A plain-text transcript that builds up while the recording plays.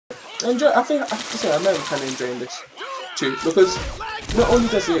I think I have to say I'm kind of enjoying this too, because not only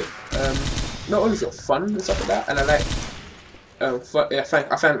does it, not only is it fun and stuff like that, and I like, I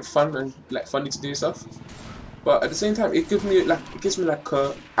find it fun and like funny to do stuff, but at the same time it gives me like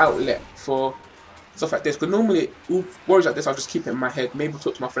a outlet for stuff like this. Because normally worries like this I'll just keep it in my head, maybe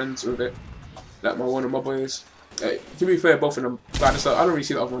talk to my friends with it, like one of my boys. To be fair, both of them, but I don't really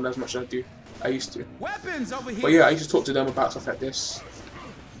see the other one as much as I used to. Weapons over here. But yeah, I used to talk to them about stuff like this,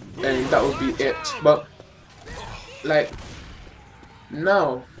 and that would be it. But like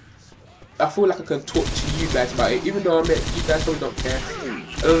now, I feel like I can talk to you guys about it, even though I mean, you guys probably don't care.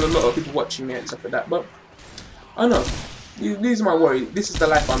 I know a lot of people watching it and stuff like that, but I don't know. These are my worries. This is the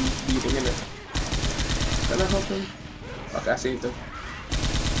life I'm leading, innit? Can I help him? Okay, I saved him.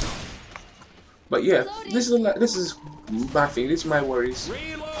 But yeah, this is my thing. This is my worries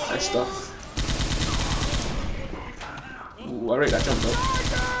and stuff. Ooh, I rate that jump though.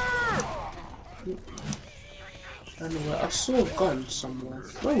 Anyway, I saw a gun somewhere.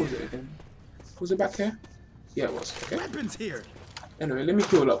 Where was it again? Was it back here? Yeah, it was. Okay. Weapons here. Anyway, let me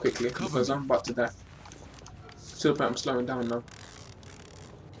heal up quickly because I'm about to die. To the point I'm slowing down now.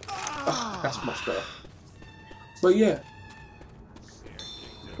 Oh, that's much better. But yeah.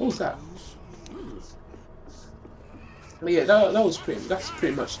 What was that? But yeah, that's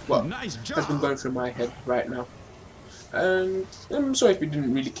pretty much what has been going through my head right now. And I'm sorry if you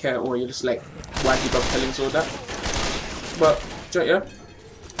didn't really care, or you're just like, why do you bother telling us all that? But yeah,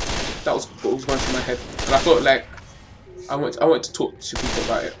 that was what was going through my head, and I thought like I want to talk to people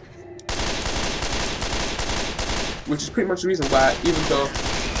about it, which is pretty much the reason why, even though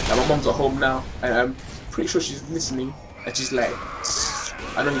like, my mom's at home now, and I'm pretty sure she's listening, and she's like,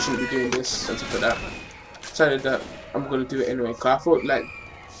 I know you shouldn't be doing this and stuff like that. Decided that I'm gonna do it anyway, cause I thought like,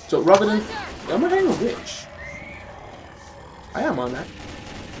 so rather than, am I hanging a witch? I am on that.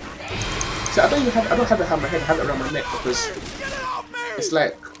 So I don't have it around my head, I have it around my neck, because it's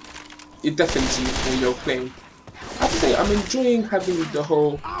like it deafens you when you're playing. I have to say I'm enjoying having the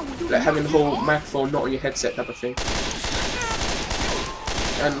whole microphone not on your headset type of thing.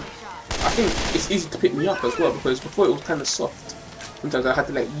 And I think it's easy to pick me up as well, because before it was kind of soft. Sometimes I had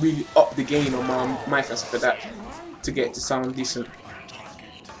to like really up the gain on my mic and stuff like that to get it to sound decent.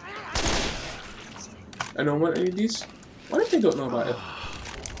 I don't want any of these. What if they don't know about it?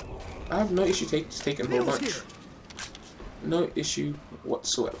 I have no issue taking a whole bunch. No issue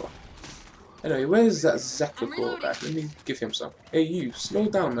whatsoever. Anyway, where's that Zakagor guy? Let me give him some. Hey you, slow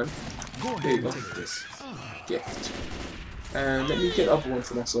down man. There you go. Gift. And let me get the other one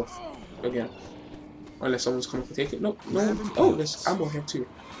for myself. Again. Unless someone's coming to take it. Nope, no one. Oh, there's ammo here too.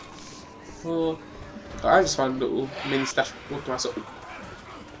 I just found a little mini stash to myself.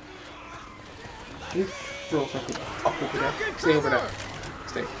 Throw something up over there. Stay over there.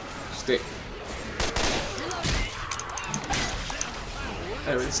 Stay.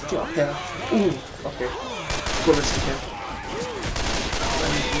 Anyway, let's get up here. Ooh, okay. Go rescue him. I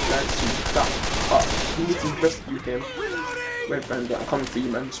need you guys to duck up. You need to rescue him. Red Bandit, I'm coming for you,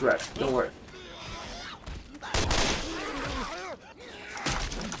 man. It's right. Don't worry.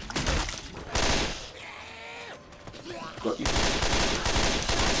 Got you.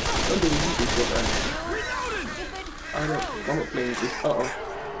 Don't do this, man. I'm not playing with this. Uh-oh.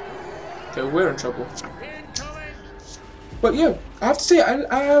 Okay, we're in trouble. But yeah, I have to say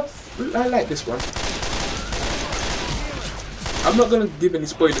I like this one. I'm not gonna give any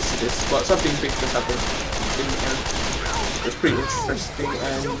spoilers to this, but something big can happen in the end. It's pretty interesting,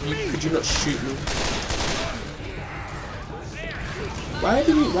 and could you not shoot me? Why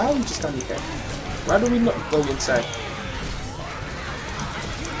are we just standing here? Why do we not go inside?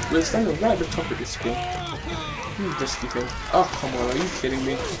 We're standing right at the top of this thing. Who's this thing? Oh come on, are you kidding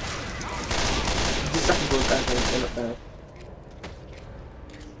me? This Zakagor guy going to end up there.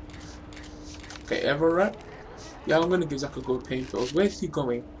 Okay, everyone right? Yeah, I'm gonna give Zakagor painkillers. Where's he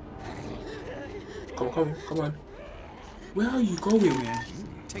going? Come on. Where are you going, man?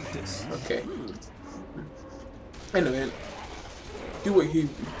 Take this. Okay. Anyway,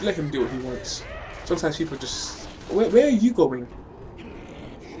 let him do what he wants. Sometimes people just. Where are you going?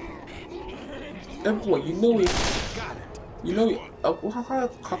 Everyone, you know it. You know it. How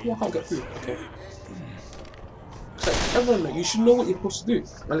come I can't get through? Okay. It's like, everyone, you should know what you're supposed to do,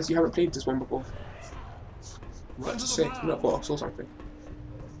 unless you haven't played this one before. What to say? I saw something.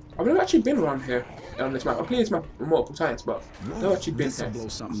 I've never actually been around here on this map. I've played this map multiple times, but I've never actually been here. Blow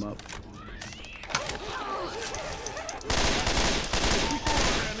something up.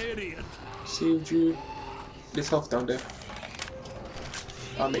 Saved you. There's health down there.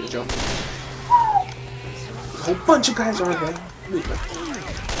 I'll make a jump. A whole bunch of guys around here.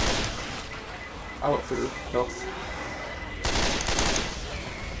 I went for the health.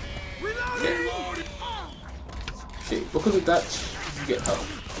 Okay, because of that, you get health.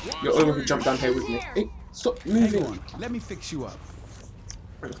 You're only going to jump down here with me. Hey, stop moving. Let me fix you up.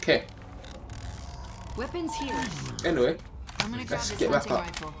 Okay. Weapons here. Anyway, I'm gonna grab let's this get back hunting up.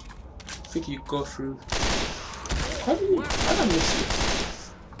 rifle. I think you go through. How do I miss you?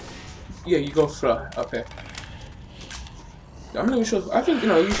 Yeah, you go through up here. I'm not even sure. I think, you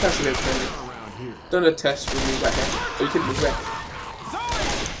know, you guys should have done a test with me right here. Oh, you can be where?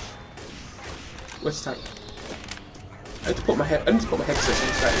 What's time? I need to put my head. I need to put my headset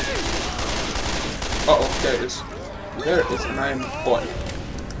on slightly. Uh oh, there it is. There it is, and I am bored.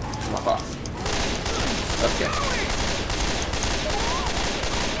 My path. Okay.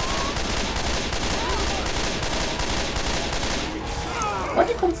 Why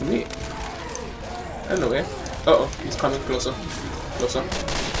did he come for me? Anyway. Uh oh, he's coming closer. Closer.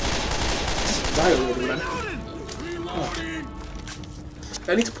 Just die already, man. Oh.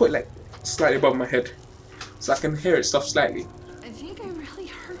 I need to put it like slightly above my head so I can hear it stuff slightly. I think I really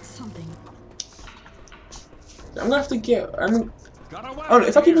hurt something. I'm gonna have to get. I don't know,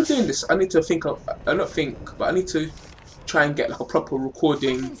 if I keep on doing this, I need to think of. I don't think, but I need to try and get like a proper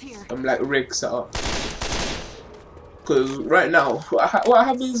recording, like rig set up. Because right now, what I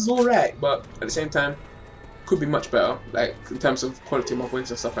have is alright, but at the same time, could be much better. Like in terms of quality of my voice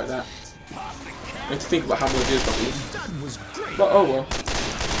and stuff like that. I need to think about how I'm gonna do it properly. But oh well. It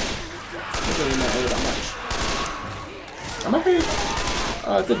doesn't really matter that much. Am I here?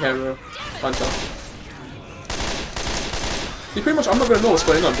 Good hero, Hunter. See, pretty much, I'm not gonna know what's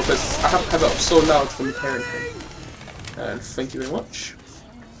going on because I have it up so loud from hearing him. And thank you very much.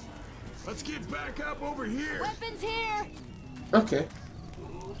 Let's get back up over here. Weapons here. Okay,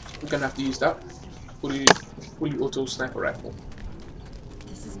 I'm gonna have to use that fully auto sniper rifle.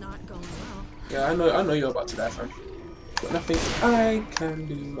 This is not going well. Yeah, I know you're about to die, fam. But nothing I can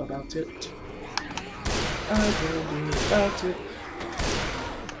do about it. I can do about it.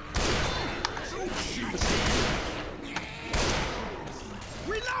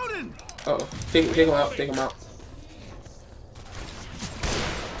 Reloading. Uh oh, take him out, take him out.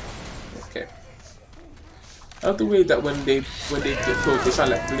 Okay. I love the way that when they get killed, they sound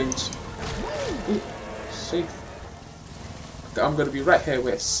like balloons. Ooh, safe. Okay, I'm gonna be right here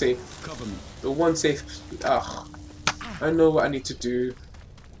where it's safe. Cover me. The one safe. Ah, I know what I need to do.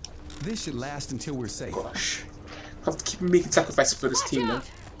 This should last until we're safe. Gosh, I have to keep making sacrifices for this team now.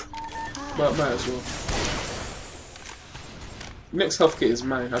 But might as well. Next health kit is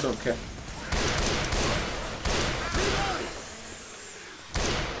mine. I don't care.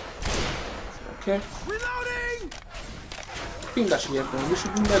 Okay. Reloading. I think that should be everyone. We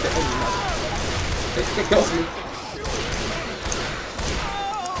should be near the end now. Get off me.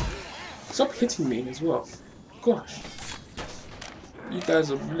 Stop hitting me as well. Gosh. You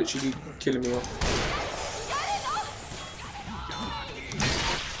guys are literally killing me off.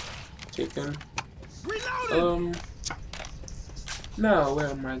 Taken. Now, where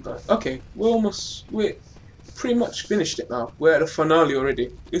am I going? Okay, we're pretty much finished it now. We're at the finale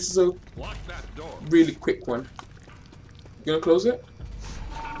already. This is a really quick one. You gonna close it?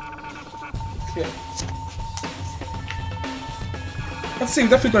 Okay. Let's see, we're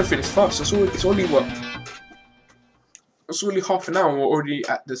definitely gonna finish fast. It's only what? It's only half an hour. We're already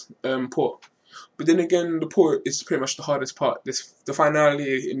at this port. But then again, the port is pretty much the hardest part. The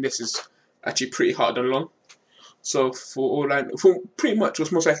finale in this is actually pretty hard and long. So for pretty much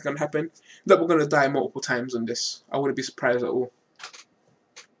what's most likely gonna happen, that we're gonna die multiple times on this. I wouldn't be surprised at all.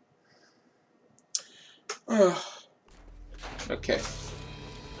 Okay.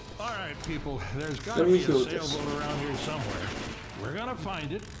 Alright people, there's gotta be a sailboat around here somewhere. We're gonna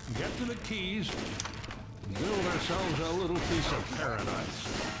find it, get to the keys, and build ourselves a little piece of paradise.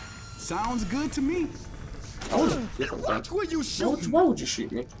 Sounds good to me. Watch where you shoot. Why would you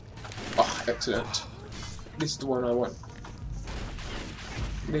shoot me? Oh, excellent. This is the one I want.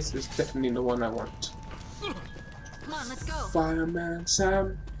 This is definitely the one I want. Come on, let's go. Fireman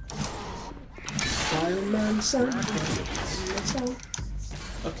Sam. Fireman Sam. Fireman Sam.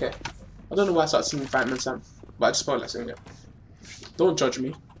 Okay. I don't know why I started singing Fireman Sam, but I just felt like singing it. Don't judge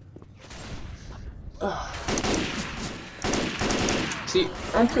me. See,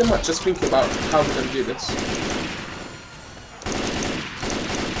 I'm pretty much just thinking about how we're gonna do this.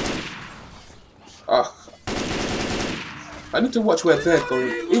 I need to watch where they're going.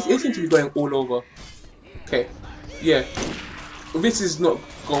 It seems to be going all over. Okay, yeah. This is not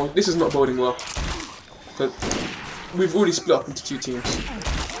boding well. Because we've already split up into two teams,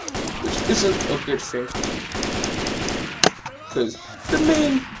 which isn't a good thing. Because the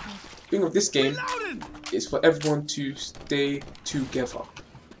thing of this game is for everyone to stay together,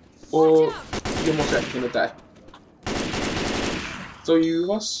 or you're most likely gonna die. So you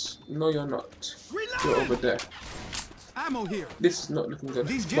Ross? No, you're not. You're over there. Ammo here. This is not looking good.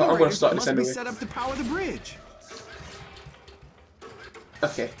 These But I'm gonna generators start this must be anyway. set up to power the bridge.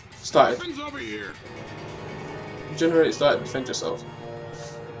 Okay, started. Weapons over here. Generate, start, defend yourself.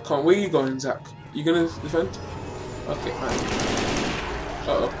 Come on, where you going, Zach? You gonna defend? Okay, fine.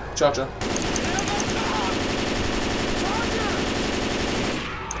 Uh-oh, charger.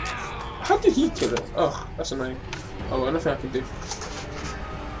 How did he kill it? Oh, that's annoying. Oh, well, nothing I can do.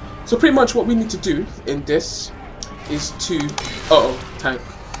 So pretty much what we need to do in this is to... Uh-oh, tank.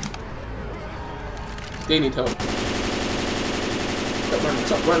 They need help. Stop running,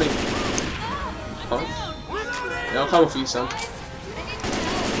 stop running. Huh? Yeah, I'm coming for you, Sam.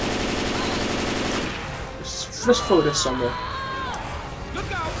 Let's throw this somewhere.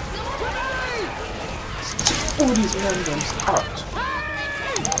 All these randoms out.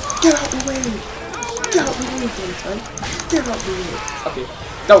 Get out the way! Get out the way, Tank! Get out the way! Okay,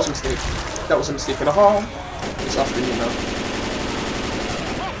 that was a mistake. That was a mistake and a half. It's after me now.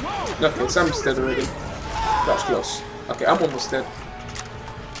 Okay, Sam's dead already. That was close. Okay, I'm almost dead.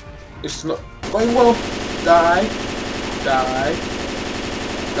 It's not going well. Die. Die.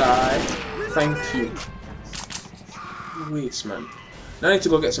 Die. Thank you. Wait, man. Now I need to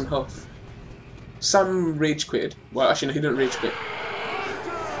go get some health. Sam rage quitted. Well, actually, no, he didn't rage quit.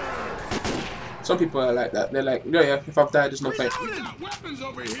 Some people are like that. They're like, yeah, if I've died, there's no point.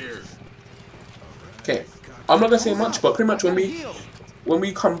 Okay, I'm not gonna say much, but pretty much when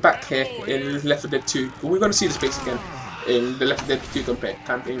we come back here in Left 4 Dead 2, we're gonna see this place again in the Left 4 Dead 2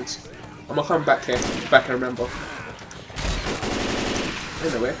 campaigns. I'm gonna come back here, back and remember.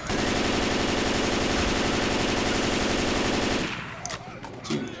 Anyway,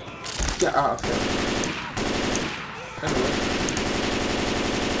 dude, get out of here. Anyway.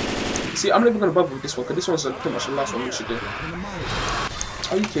 See, I'm not even gonna bother with this one because this one's pretty much the last one we should do.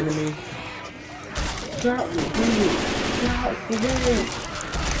 Are you kidding me? Get out of the way! Get out of the way!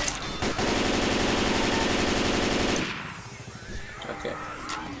 Okay.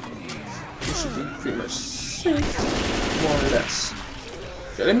 We should be pretty much safe, more or less.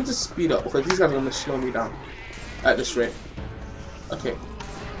 Okay, let me just speed up because these guys are gonna slow me down at this rate. Okay.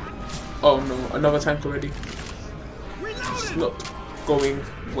 Oh no, another tank already. It's not going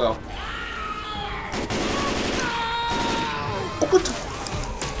well. Oh, what the?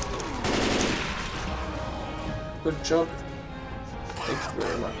 Good job. Thank you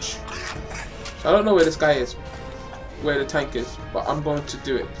very much. So I don't know where this guy is, where the tank is, but I'm going to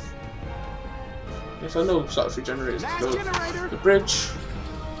do it. Yes, I know start free generators. The bridge.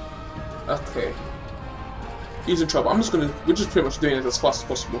 Okay. He's in trouble. We're just pretty much doing it as fast as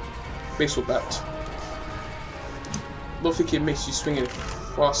possible. Baseball bat. Don't think it makes you swing it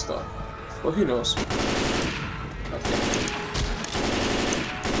faster. Well, who knows? Okay.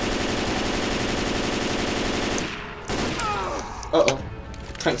 Uh oh.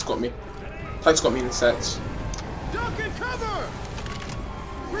 Tank's got me. Tank's got me in the sets.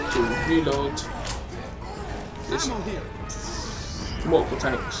 To reload. This. Multiple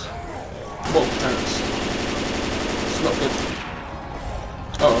tanks. Multiple tanks. It's not good.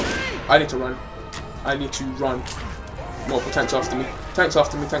 Uh oh. I need to run. I need to run. Multiple tanks after me. Tanks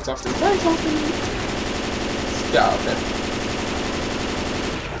after me, tanks after me, tanks after me. Get out of there.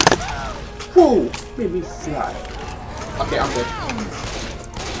 Whoa! Made me fly. Okay, I'm dead.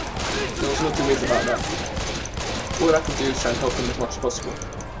 There's no two ways about that. All I can do is try and help him as much as possible.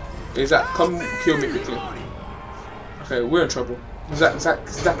 Is that come kill me quickly? Okay, we're in trouble. Zach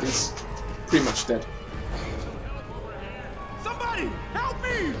is pretty much dead. Somebody help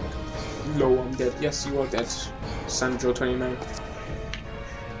me! No, I'm dead. Yes, you are dead. Sandro 29.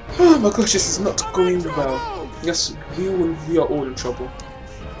 Oh my gosh, this is not going well. Yes, we are all in trouble.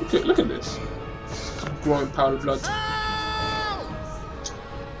 Look at this. Growing pile of blood.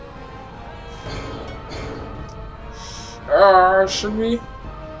 Should we?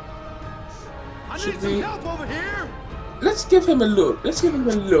 Help over here. Let's give him a little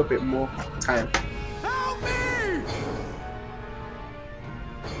bit more time. Help me!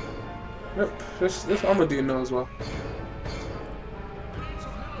 Yep, that's what I'm gonna do now as well.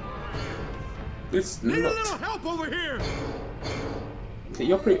 It's Need a not. little help over here. Okay,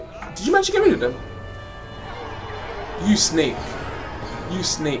 you're pretty. Did you manage to get rid of them? You snake. You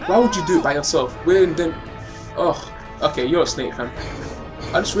snake. Why would you do it by yourself? We're in them. Oh, okay, you're a snake, man.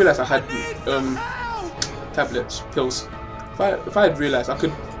 I just realized I had tablets, pills. If I had realized, I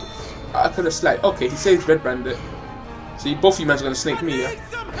could have slid. Okay, he says red bandit. So both of you guys are gonna snake me, yeah?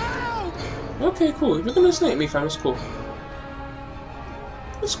 Okay, cool. If you're gonna snake me, fam, it's cool.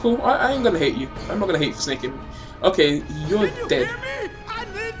 It's cool. I ain't gonna hate you. I'm not gonna hate you for snaking me. Okay, you're dead.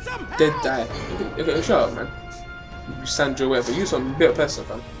 Dead die. Okay, shut up, man. You Sandra, whatever. You're some better person,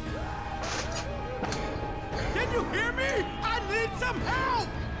 fam. Can you hear me? I need some help!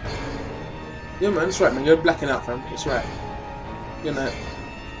 Yeah, man, it's right, man. You're blacking out, fam. It's right. You're not.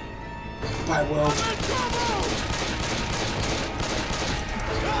 Bye, world.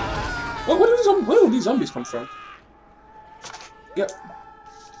 Where do these zombies come from? Yep.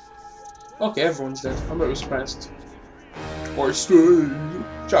 Okay, everyone's dead. I'm not really surprised. Or straight.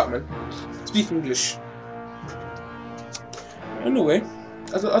 Shut up, man. Speak English. Anyway,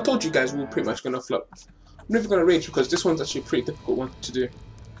 as I told you guys, we were pretty much gonna flop. I'm never gonna rage because this one's actually a pretty difficult one to do.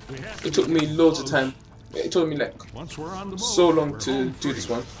 It took me loads of time. It took me like so long to do this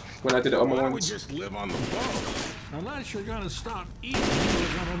one when I did it on my own. Just live on the boat. Unless you're gonna stop eating,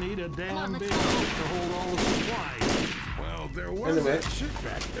 you're gonna need a damn big boat to hold all the supplies. Well, there was Anyway, that shit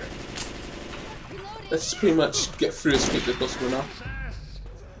back there. let's just pretty much get through as quickly as possible now.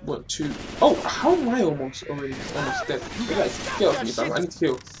 1, 2. Oh, how am I almost dead? Guys, get off me, fam. I need to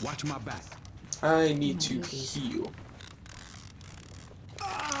heal. Watch my back. I need to heal.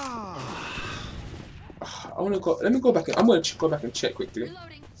 I wanna go. Let me go back. I'm gonna go back and check quickly.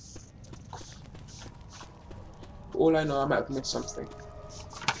 Reloading. For all I know, I might have missed something.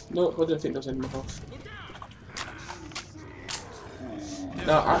 No, I don't think there's any more health.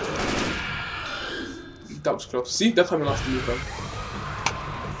 Now, that was close. See, they're coming after me, fam.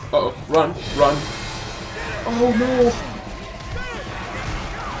 Uh-oh, run, run. Oh no!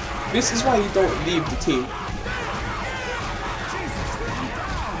 This is why you don't leave the team.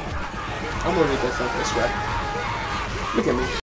 I'm already dead, fam. That's right. Look at me.